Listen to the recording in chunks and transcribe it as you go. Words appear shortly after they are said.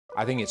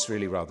I think it's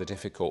really rather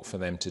difficult for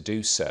them to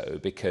do so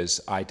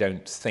because I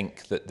don't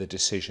think that the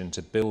decision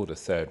to build a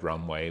third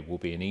runway will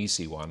be an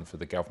easy one for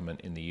the government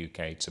in the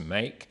UK to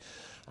make,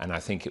 and I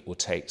think it will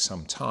take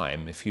some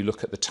time. If you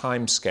look at the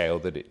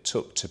timescale that it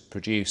took to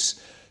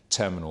produce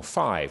Terminal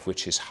 5,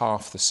 which is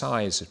half the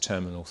size of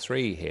Terminal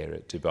 3 here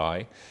at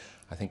Dubai,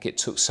 I think it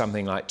took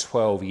something like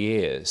 12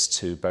 years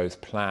to both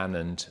plan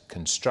and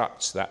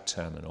construct that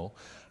terminal.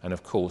 And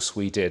of course,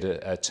 we did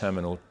a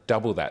terminal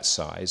double that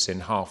size in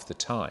half the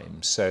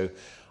time. So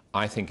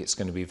I think it's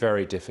going to be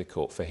very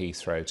difficult for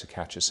Heathrow to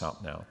catch us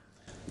up now.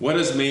 What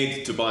has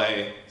made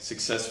Dubai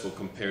successful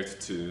compared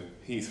to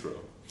Heathrow?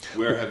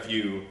 Where have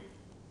you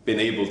been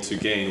able to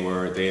gain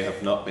where they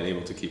have not been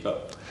able to keep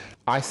up?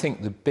 I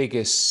think the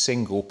biggest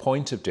single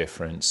point of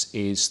difference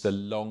is the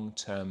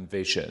long-term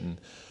vision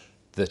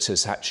that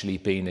has actually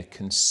been a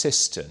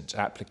consistent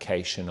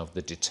application of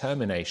the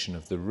determination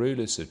of the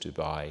rulers of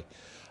Dubai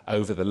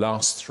over the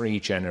last 3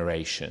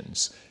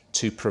 generations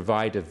to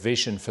provide a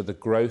vision for the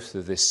growth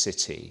of this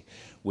city,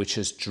 which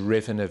has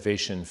driven a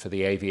vision for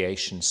the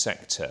aviation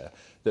sector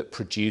that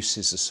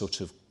produces a sort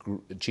of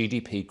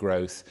GDP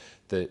growth,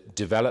 the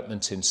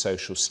development in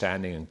social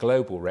standing and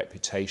global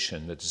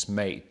reputation that has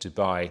made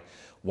Dubai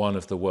one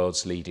of the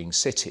world's leading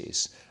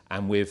cities.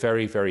 And we're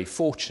very, very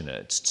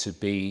fortunate to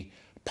be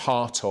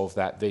part of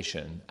that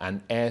vision, and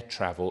air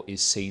travel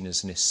is seen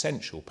as an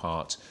essential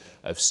part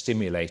of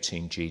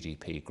stimulating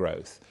GDP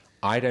growth.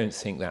 I don't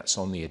think that's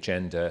on the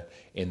agenda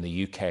in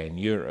the UK and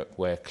Europe,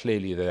 where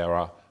clearly there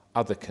are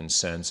other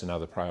concerns and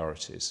other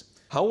priorities.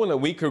 How will a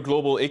weaker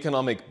global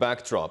economic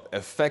backdrop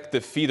affect the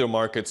feeder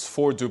markets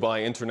for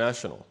Dubai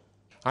International?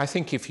 I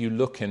think if you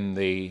look in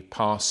the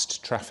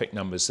past traffic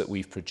numbers that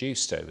we've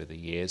produced over the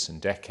years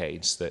and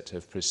decades that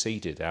have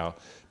preceded our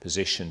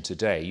position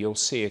today, you'll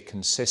see a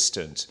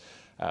consistent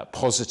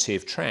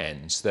positive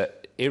trends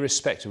that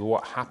irrespective of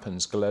what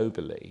happens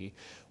globally,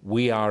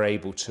 we are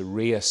able to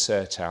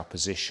reassert our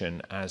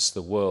position as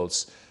the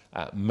world's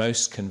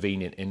most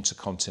convenient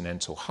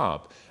intercontinental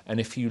hub. And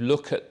if you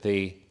look at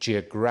the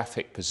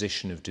geographic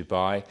position of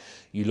Dubai,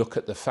 you look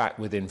at the fact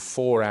within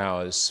 4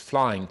 hours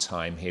flying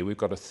time here, we've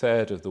got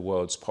 1/3 of the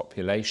world's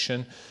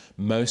population.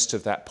 Most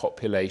of that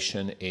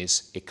population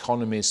is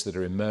economies that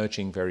are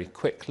emerging very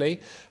quickly.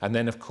 And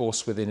then, of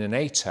course, within an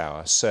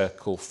 8-hour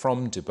circle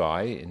from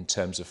Dubai, in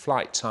terms of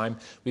flight time,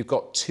 we've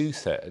got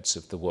 2/3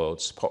 of the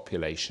world's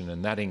population.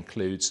 And that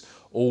includes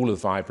all the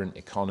vibrant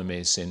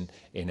economies in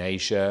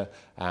Asia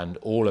and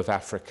all of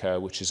Africa,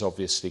 which has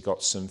obviously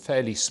got some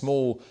fairly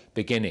small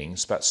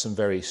beginnings, but some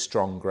very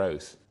strong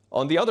growth.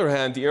 On the other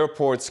hand, the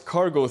airport's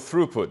cargo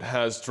throughput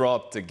has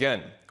dropped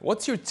again.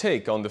 What's your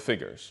take on the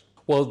figures?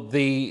 Well,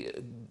 the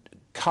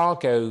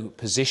cargo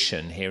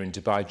position here in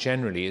Dubai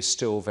generally is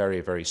still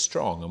very, very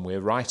strong, and we're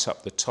right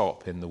up the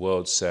top in the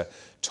world's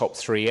top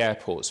 3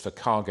 airports for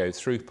cargo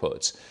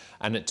throughput.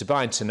 And at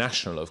Dubai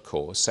International, of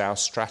course, our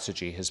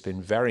strategy has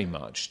been very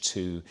much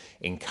to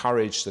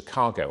encourage the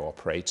cargo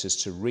operators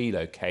to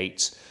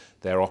relocate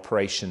their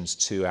operations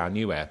to our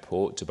new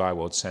airport, Dubai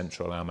World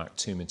Central, Al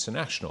Maktoum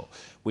International.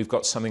 We've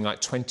got something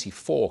like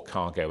 24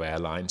 cargo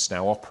airlines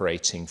now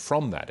operating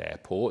from that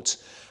airport.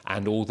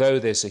 And although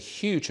there's a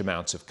huge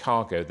amount of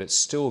cargo that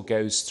still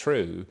goes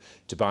through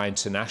Dubai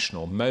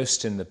International,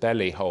 most in the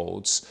belly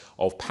holds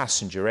of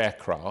passenger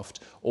aircraft,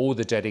 all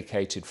the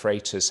dedicated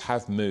freighters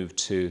have moved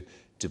to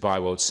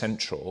Dubai World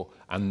Central,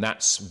 and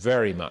that's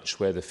very much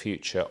where the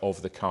future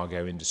of the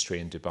cargo industry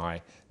in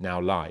Dubai now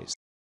lies.